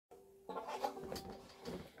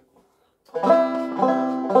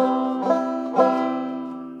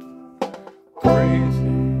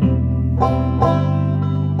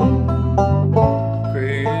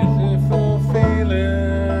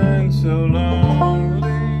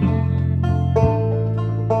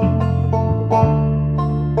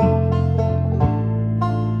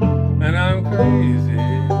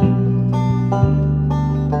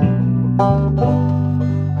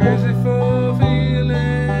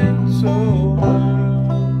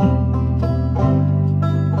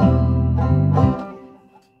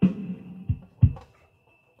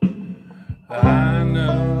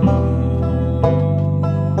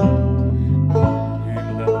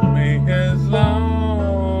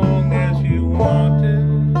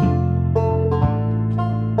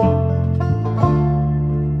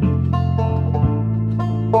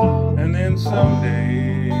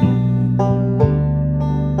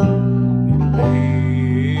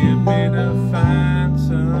find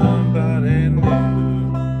somebody new.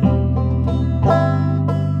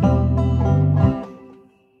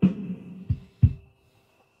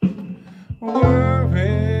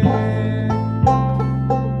 Worry,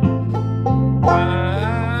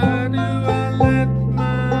 why do I let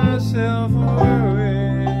myself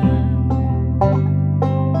worry?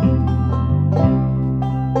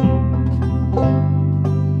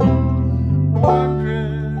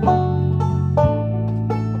 Wondering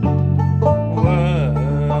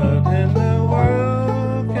what in the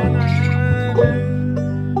world can I do?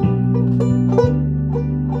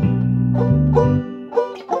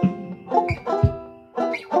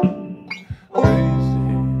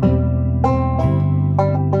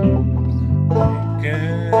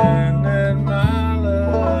 Thinking that my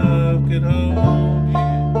love could hold you,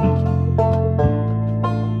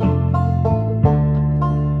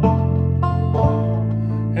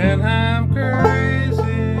 and I'm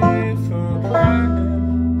crazy for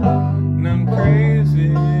crying, and I'm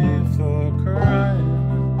crazy for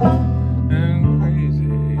crying, and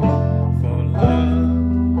crazy for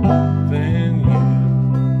loving you.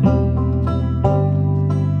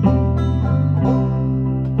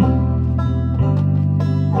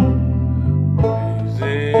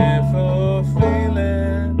 For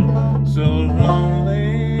feeling so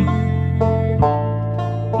lonely,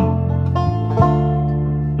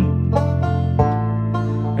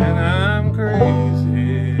 and I'm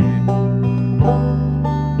crazy,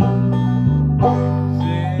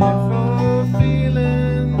 for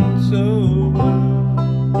feeling so blue.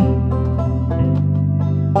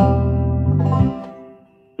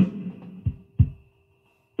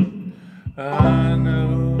 I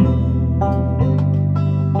know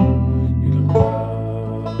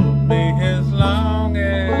as long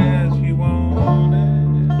as you want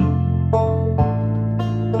it,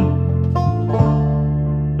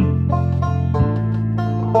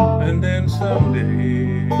 and then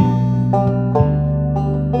someday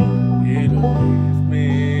you'd leave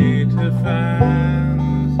me to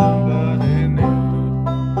find somebody new.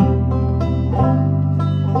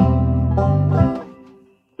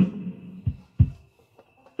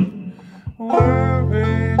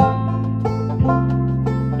 Worry,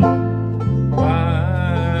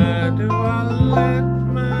 let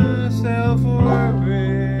myself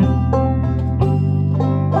worry.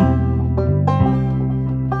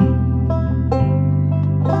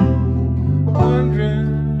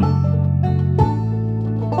 Wondering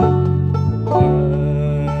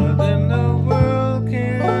what in the world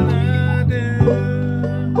can I do?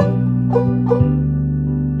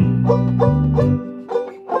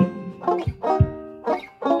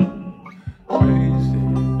 Crazy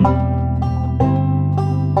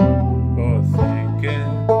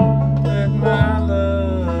that my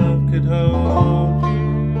love could hold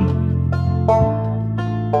you,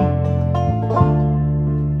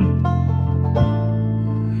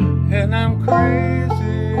 and I'm crazy